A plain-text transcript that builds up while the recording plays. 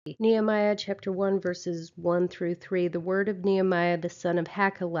Nehemiah chapter 1 verses 1 through 3, the word of Nehemiah the son of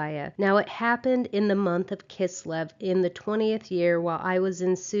Hakaliah. Now it happened in the month of Kislev in the 20th year, while I was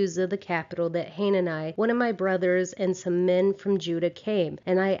in Susa the capital, that Hanani, one of my brothers, and some men from Judah came,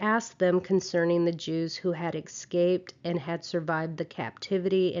 and I asked them concerning the Jews who had escaped and had survived the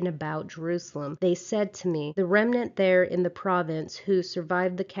captivity in about Jerusalem. They said to me, the remnant there in the province who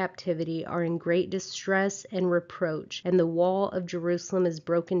survived the captivity are in great distress and reproach, and the wall of Jerusalem is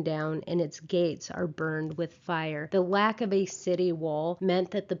broken down, and its gates are burned with fire. The lack of a city wall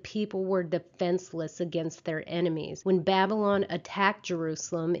meant that the people were defenseless against their enemies. When Babylon attacked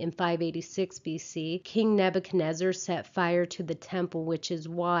Jerusalem in 586 BC, King Nebuchadnezzar set fire to the temple, which is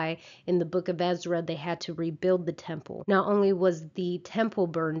why in the book of Ezra they had to rebuild the temple. Not only was the temple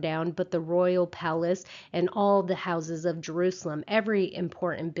burned down, but the royal palace and all the houses of Jerusalem, every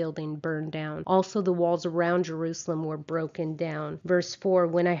important building burned down. Also the walls around Jerusalem were broken down. Verse 4,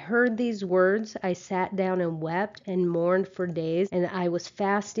 when I heard these words, I sat down and wept and mourned for days, and I was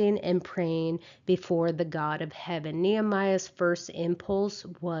fasting and praying before the God of heaven. Nehemiah's first impulse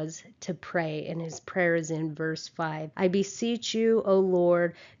was to pray, and his prayer is in verse 5. I beseech you, O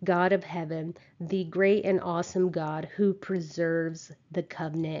Lord, God of heaven, the great and awesome God who preserves the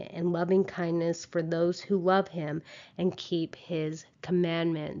covenant and loving kindness for those who love him and keep his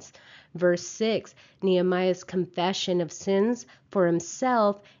commandments. Verse 6, Nehemiah's confession of sins for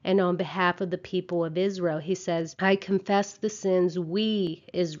himself and on behalf of the people of Israel. He says, I confess the sins we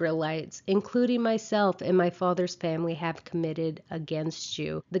Israelites, including myself and my father's family, have committed against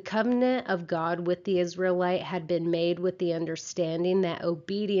you. The covenant of God with the Israelite had been made with the understanding that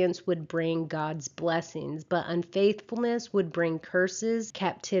obedience would bring God's blessings, but unfaithfulness would bring curses,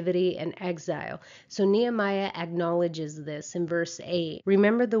 captivity, and exile. So Nehemiah acknowledges this in verse 8.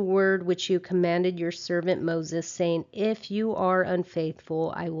 Remember the word which you commanded your servant Moses, saying, if you are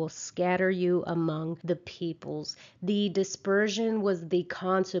unfaithful, I will scatter you among the peoples. The dispersion was the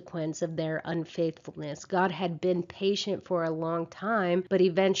consequence of their unfaithfulness. God had been patient for a long time, but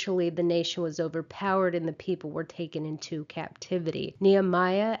eventually the nation was overpowered and the people were taken into captivity.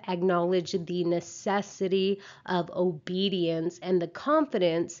 Nehemiah acknowledged the necessity of obedience and the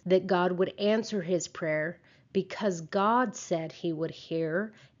confidence that God would answer his prayer, because God said he would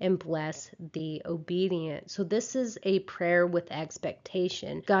hear and bless the obedient. So this is a prayer with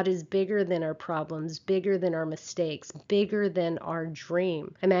expectation. God is bigger than our problems, bigger than our mistakes, bigger than our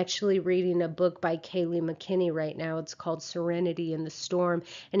dream. I'm actually reading a book by Kaylee McKinney right now. It's called Serenity in the Storm,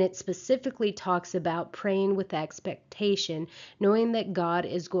 and it specifically talks about praying with expectation, knowing that God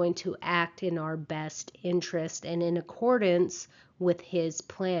is going to act in our best interest and in accordance with his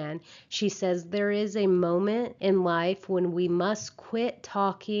plan. She says there is a moment in life when we must quit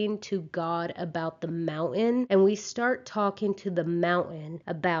talking to God about the mountain and we start talking to the mountain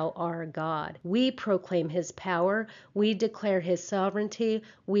about our God. We proclaim his power, we declare his sovereignty,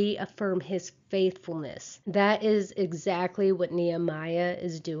 we affirm his faithfulness. That is exactly what Nehemiah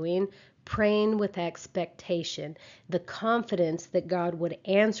is doing. Praying with expectation, the confidence that God would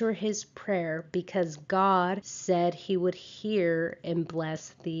answer his prayer because God said he would hear and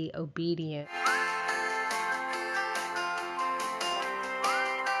bless the obedient.